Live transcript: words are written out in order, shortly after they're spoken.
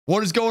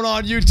What is going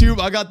on,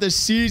 YouTube? I got the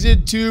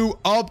Season 2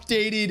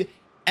 updated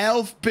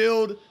elf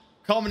build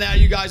coming at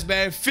you guys,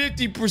 man.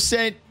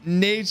 50%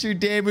 nature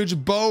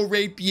damage, bow,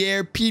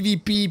 rapier,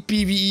 PvP,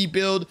 PvE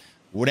build.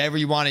 Whatever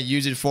you want to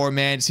use it for,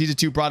 man. Season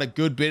 2 brought a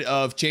good bit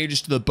of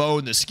changes to the bow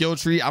and the skill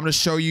tree. I'm going to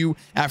show you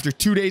after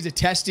 2 days of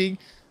testing.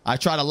 I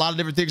tried a lot of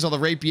different things on the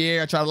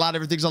rapier. I tried a lot of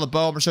different things on the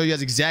bow. I'm going to show you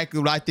guys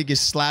exactly what I think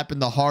is slapping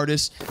the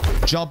hardest.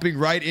 Jumping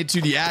right into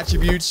the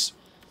attributes.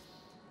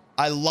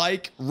 I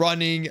like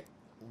running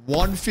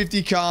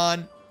 150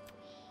 con,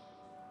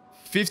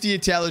 50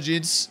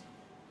 intelligence,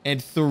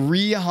 and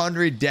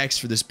 300 dex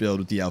for this build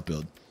with the elf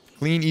build.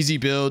 Clean, easy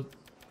build.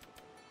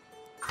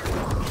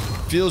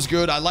 Feels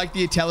good. I like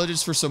the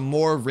intelligence for some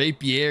more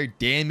rapier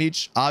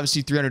damage.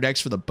 Obviously, 300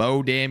 dex for the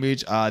bow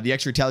damage. The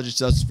extra intelligence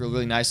does feel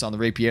really nice on the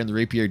rapier, and the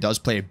rapier does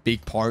play a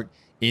big part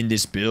in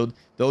this build.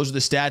 Those are the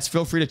stats.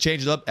 Feel free to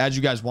change it up as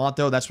you guys want,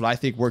 though. That's what I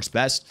think works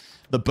best.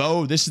 The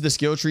bow, this is the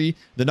skill tree.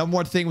 The number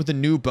one thing with the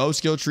new bow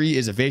skill tree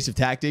is evasive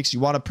tactics. You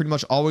want to pretty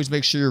much always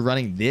make sure you're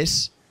running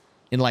this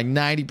in like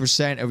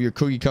 90% of your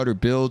cookie cutter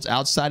builds.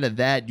 Outside of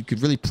that, you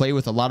could really play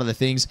with a lot of the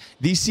things.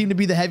 These seem to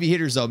be the heavy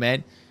hitters, though,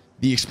 man.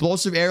 The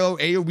explosive arrow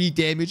AoE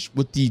damage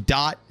with the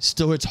dot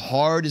still hits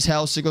hard as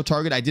hell single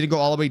target. I didn't go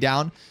all the way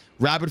down.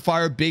 Rapid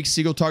fire, big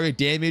single target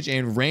damage,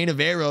 and rain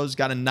of arrows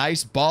got a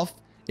nice buff.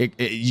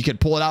 You can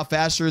pull it out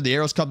faster. The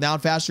arrows come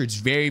down faster. It's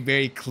very,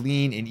 very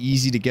clean and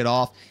easy to get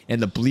off.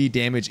 And the bleed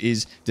damage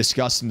is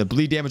disgusting. The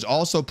bleed damage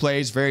also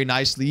plays very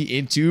nicely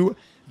into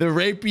the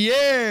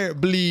rapier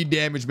bleed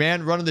damage,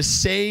 man. Running the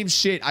same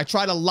shit. I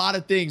tried a lot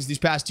of things these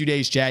past 2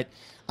 days, chat.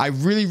 I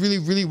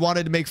really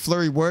wanted to make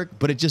flurry work,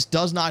 but it just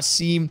does not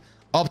seem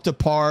up to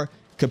par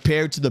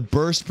compared to the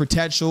burst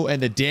potential and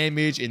the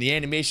damage and the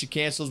animation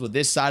cancels with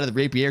this side of the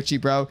rapier tree,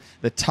 bro.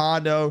 The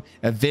Tondo,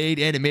 evade,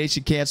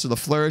 animation cancel, the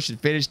flourish and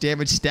finish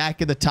damage,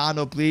 stacking the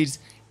Tondo bleeds,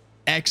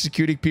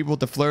 executing people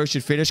with the flourish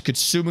and finish,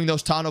 consuming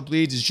those Tondo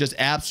bleeds is just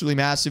absolutely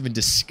massive and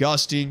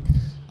disgusting.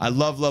 I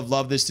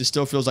love this. This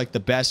still feels like the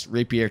best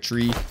rapier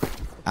tree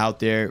out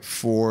there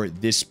for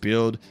this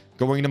build.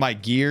 Going into my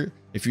gear,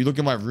 if you look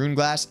at my rune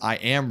glass, I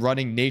am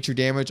running nature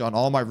damage on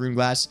all my rune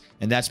glass,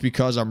 and that's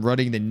because I'm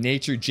running the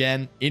nature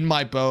gem in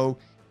my bow,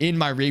 in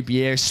my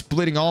rapier,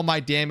 splitting all my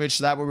damage,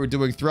 so that way we're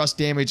doing thrust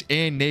damage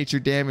and nature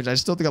damage. I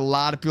still think a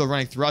lot of people are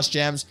running thrust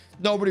gems.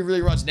 Nobody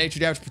really runs nature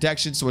damage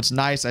protection, so it's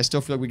nice. I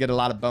still feel like we get a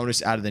lot of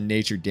bonus out of the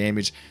nature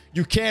damage.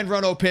 You can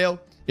run Opale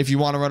if you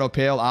want to run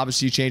Opale.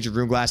 Obviously, you change your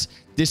rune glass.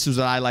 This is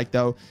what I like,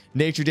 though.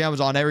 Nature damage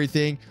on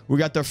everything. We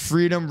got the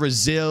Freedom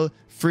Brazil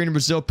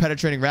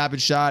penetrating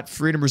rapid shot,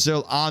 Freedom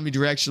Brazil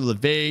omnidirectional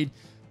evade,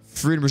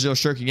 Freedom Brazil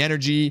shirking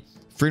energy,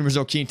 Freedom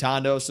Brazil keen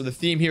Tondo. So the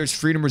theme here is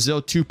Freedom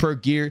Brazil 2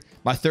 perk gear.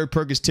 My third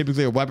perk is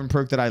typically a weapon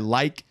perk that I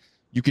like.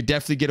 You could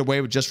definitely get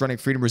away with just running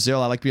Freedom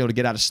Brazil. I like being able to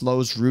get out of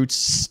slows, roots,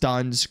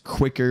 stuns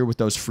quicker with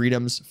those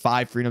freedoms.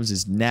 5 freedoms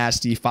is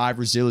nasty. 5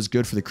 Brazil is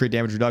good for the crit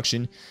damage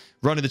reduction.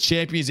 Running the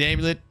Champion's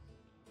Amulet.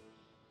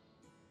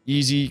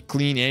 Easy,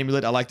 clean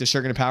amulet. I like the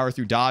shirking power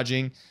through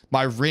dodging.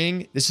 My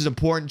ring, this is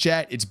important,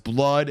 chat. It's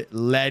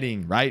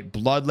bloodletting, right?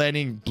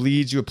 Bloodletting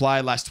bleeds you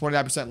apply, lasts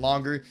 29%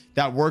 longer.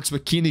 That works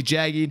with keenly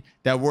jagged.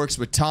 That works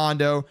with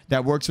Tondo.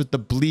 That works with the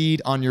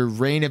bleed on your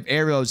rain of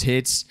arrows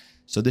hits.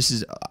 So this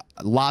is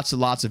lots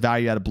and lots of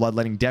value out of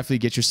bloodletting. Definitely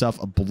get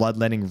yourself a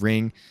bloodletting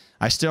ring.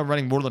 I still am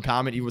running Mortal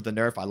Empowerment even with the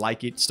nerf. I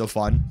like it. It's still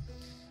fun.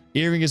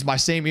 Earring is my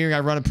same earring I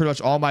run in pretty much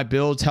all my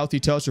builds.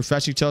 Healthy Toast,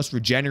 Refreshing Toast,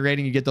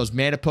 Regenerating. You get those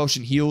mana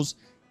potion heals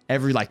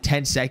every like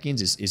 10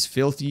 seconds is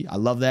filthy. I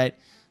love that.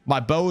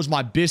 My bow is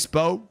my Bisque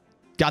bow.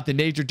 Got the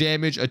nature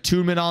damage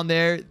attunement on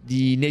there.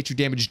 The nature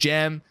damage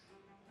gem.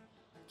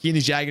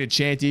 Keenly jagged,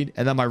 enchanted.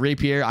 And then my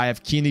rapier, I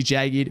have keenly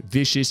jagged,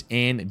 vicious,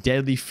 and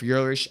deadly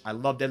flourish. I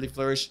love deadly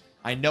flourish.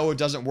 I know it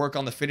doesn't work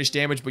on the finish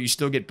damage, but you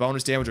still get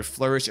bonus damage with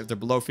flourish if they're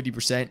below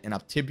 50%. And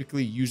I'm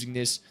typically using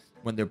this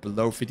when they're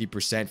below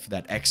 50% for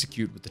that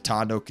execute with the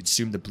Tondo,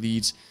 consume the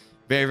bleeds.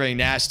 Very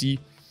nasty.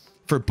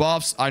 For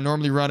buffs, I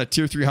normally run a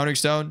tier 3 hunting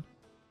stone.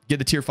 Get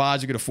the tier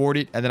 5s, you can afford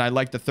it. And then I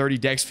like the 30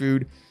 dex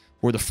food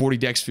or the 40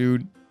 dex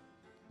food.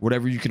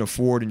 Whatever you can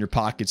afford and your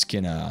pockets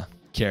can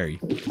carry.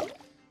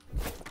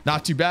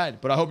 Not too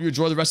bad, but I hope you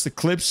enjoy the rest of the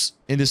clips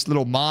in this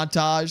little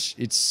montage.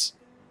 It's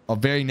a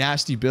very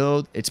nasty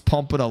build. It's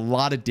pumping a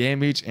lot of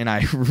damage, and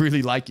I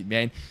really like it,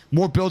 man.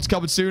 More builds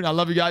coming soon. I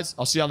love you guys.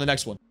 I'll see you on the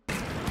next one.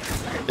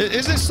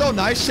 Isn't it so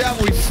nice, chat,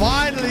 when we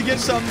finally get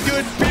some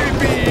good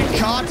PvP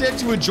content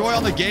to enjoy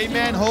on the game,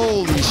 man?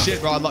 Holy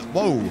shit, bro.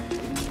 Whoa.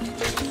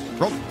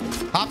 Bro,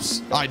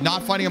 hops. All right,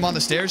 not finding him on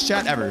the stairs,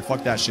 chat, ever.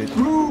 Fuck that shit.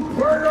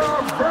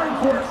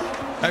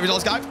 Hey,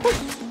 this guy.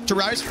 To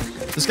rise.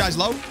 This guy's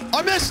low.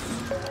 I missed.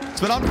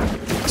 Spin on.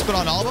 Spin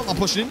on all of them. I'm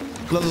pushing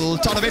in. Little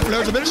ton of 8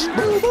 flares to finish.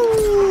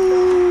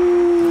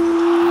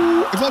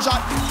 Flow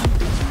shot.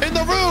 In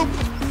the room.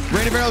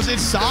 Rain of arrows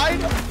inside.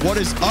 What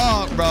is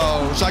up,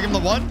 bro? Should I give him the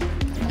 1?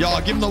 Yo,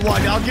 I'll give him the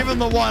 1. I'll give him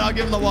the 1. I'll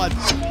give him the 1.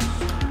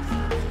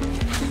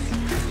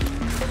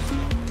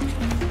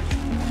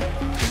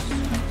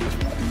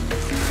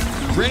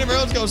 Rain of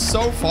arrows goes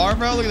so far,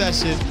 bro. Look at that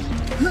shit.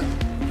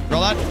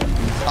 Roll that.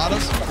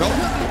 Autos. Roll.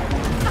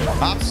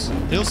 Hops.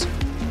 Heals.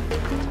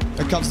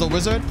 Here comes the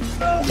wizard.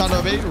 Time to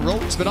evade. Roll.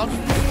 Spin on.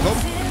 Roll.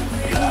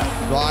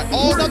 Right.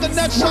 Oh, not the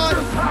net shot.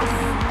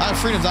 I have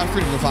freedoms.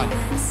 We're fine.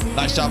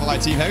 Nice job on my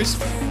team, heavies.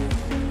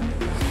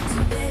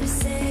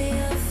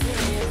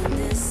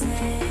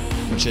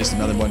 We'll chase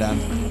the other boy down.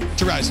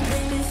 To rise.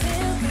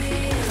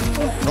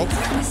 Nope.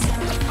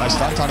 Nice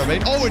stun. Time to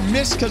evade. Oh, it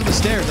missed because of the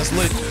stairs. That's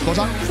lit. Close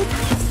on.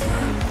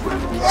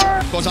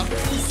 Close on.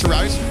 To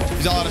rise.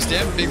 He's all out of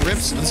stamina. Big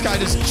rips. And this guy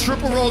just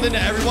triple rolled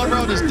into everyone,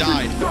 bro. Just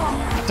died.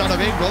 Time to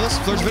evade. Roll this.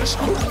 Flourish finish.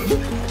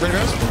 Ready,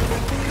 bears.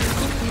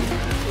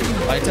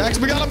 Light attacks.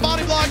 We got a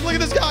body block. Look at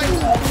this guy.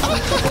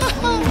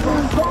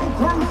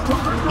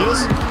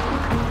 Heals.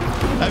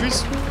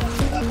 Heavies.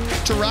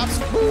 To wraps.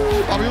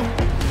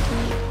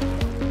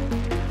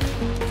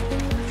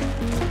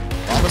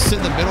 I'm gonna sit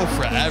in the middle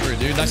forever,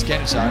 dude. Nice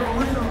cannon shot.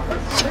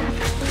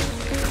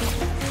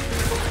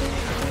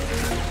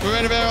 We're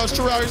ready, arrows.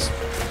 2 hours.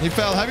 He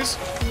fell. Heavies.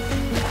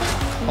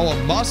 Oh, a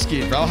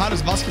musket, bro. How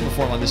does musket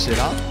perform on this shit,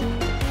 huh?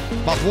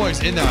 My boy's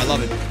in there. I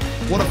love it.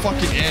 What a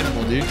fucking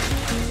animal, dude.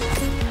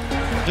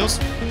 Heals.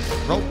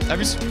 Roll.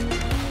 Heavies.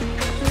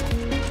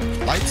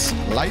 Lights.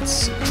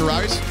 Lights.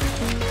 Terraries.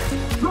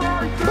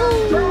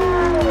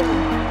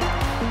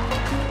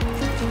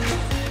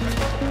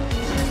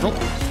 Roll.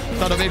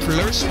 Not a made for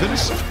lyrics.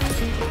 Finish.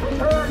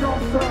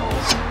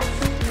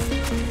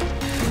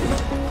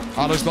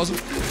 Auto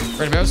explosive.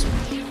 Ready, bears.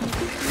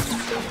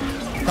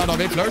 Not a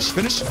made flourish.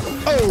 Finish.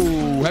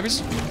 Oh,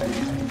 heavies.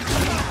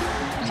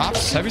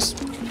 Hops. Heavies.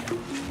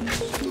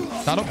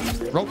 Not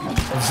roll.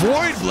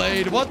 Void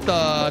blade. What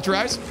the?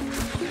 Tries.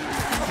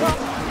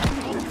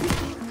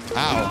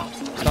 Ow.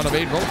 Not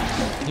evade. Roll.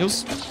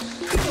 Heals.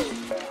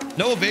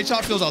 No evade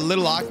shot feels a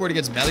little awkward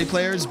against melee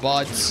players,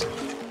 but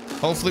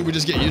hopefully we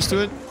just get used to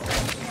it.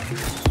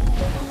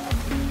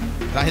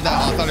 If I hit that,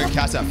 I thought I could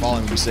cast that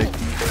falling would be sick.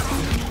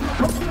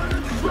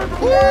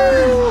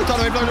 Woo! Not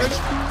evade. Flourish.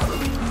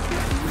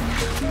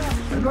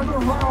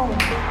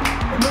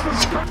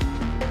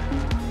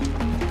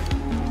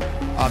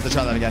 I'll have to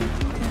try that again.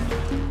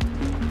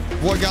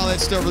 War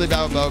Gauntlet's still really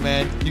bad with bow,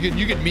 man.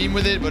 You can meme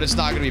with it, but it's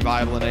not gonna be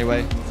viable in any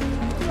way.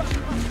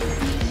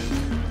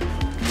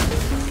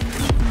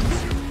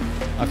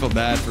 I feel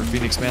bad for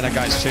Phoenix, man. That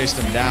guy's chased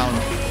him down.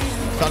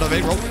 Auto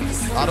evade, roll.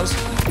 Autos.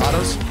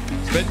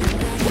 Spin.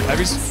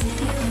 Heavies.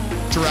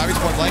 2 ravies,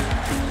 point blank.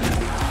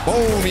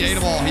 Boom, he ate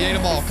them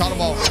all. Caught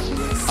them all.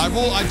 I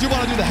do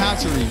want to do the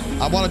hatchery.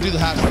 I want to do the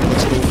hatchery.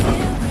 Looks cool.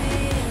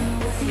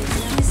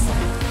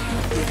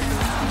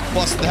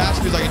 Plus, the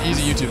hatchery is like an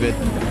easy YouTube vid.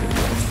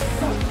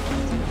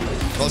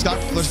 Well, this guy,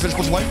 let's finish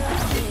push away.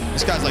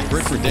 This guy's like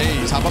brick for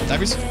days. Hop up,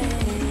 heavies.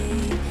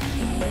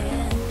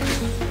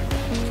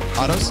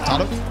 Autos,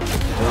 Tato.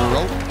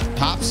 Roll.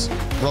 Hops.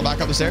 Roll back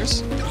up the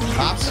stairs.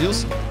 Hops,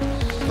 heals.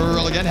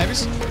 Roll again,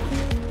 heavies.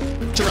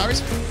 2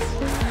 ravies.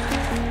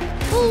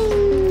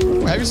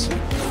 Woo! Heavies.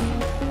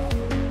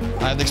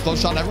 I have the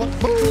explosion shot on everyone.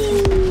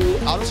 Woo!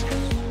 Autos.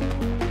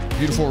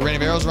 Beautiful rain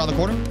of arrows around the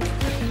corner.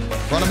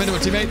 Run him into a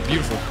teammate.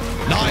 Beautiful.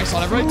 Nice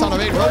on everybody. Time to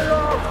evade. Roll.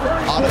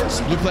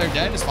 Autos. Blue player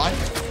dead. It's fine.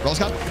 Roll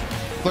Scott.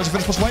 Players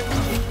finish push away.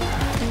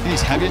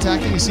 He's heavy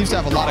attacking. He seems to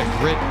have a lot of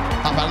grit.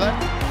 Hop out of there.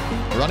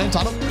 Run in.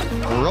 Tato.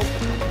 Roll.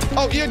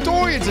 Oh,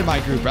 Eodorian's in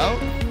my group, bro.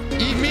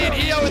 Me and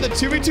EO in the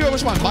 2v2. I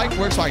wish my mic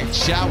works so I can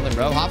shout with him,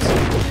 bro. Hops.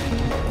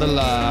 Little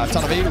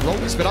ton of evade. Roll.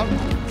 Spit on.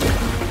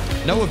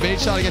 No evade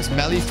shot against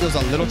melee feels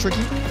a little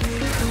tricky.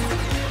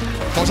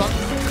 Pulse on.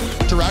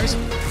 To rise.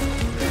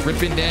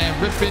 Ripping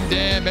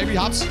damn. Maybe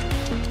hops.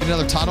 Get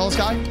another tunnel, this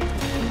guy.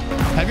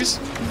 Heavies.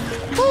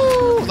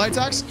 Woo! Light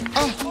attacks.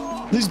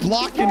 Oh, he's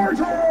blocking. Oh,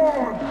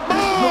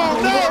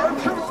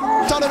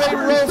 no! Ton of 8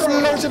 roll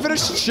for to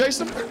finish. Chase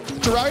him.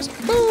 To rise.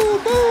 Boo,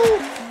 boo.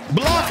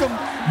 Block him.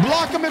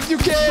 Block him if you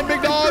can,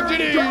 big dog.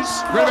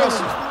 GDs. Ready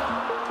goes.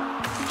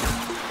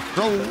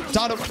 Roll.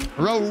 Tato.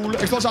 Roll.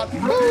 Explode shot. Woo!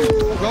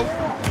 Roll.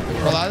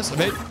 Roll out this.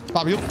 Evade.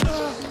 Pop heal.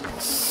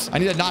 I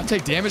need to not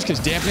take damage because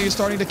dampening is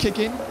starting to kick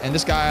in. And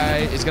this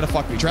guy is going to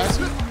fuck me. Traps.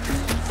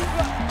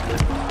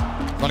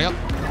 Running up.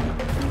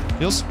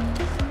 Heals.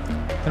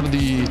 Hit with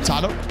the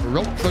Tato.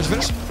 Roll. First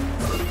finish.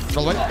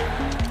 Roll away.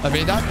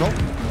 Evade that. Roll.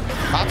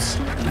 Hops.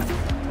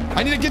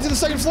 I need to get to the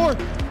 2nd floor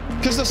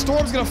because the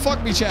storm's going to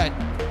fuck me, chat.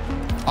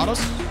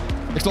 Autos.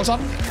 Explosion.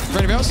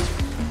 Ready to bounce.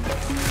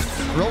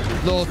 Roll.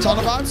 Little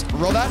tunnel vibes.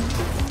 Roll that.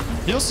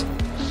 Heals.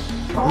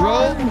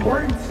 Roll.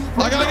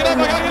 I gotta get up.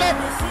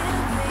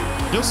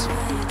 Heals.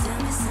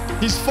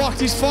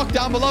 He's fucked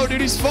down below,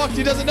 dude. He's fucked.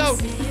 He doesn't know.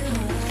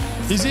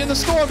 He's in the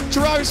storm.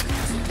 Terraris.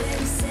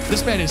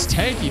 This man is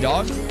tanky,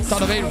 dog.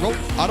 Ton of 8. Roll.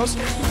 Autos.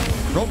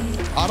 Roll.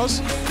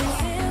 Autos.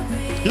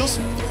 Heals.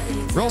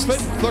 Roll spin.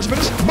 Flush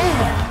finish. Boom.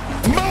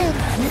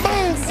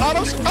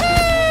 Autos.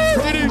 Oh!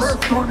 It is. A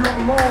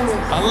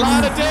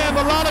lot of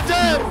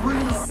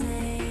damn.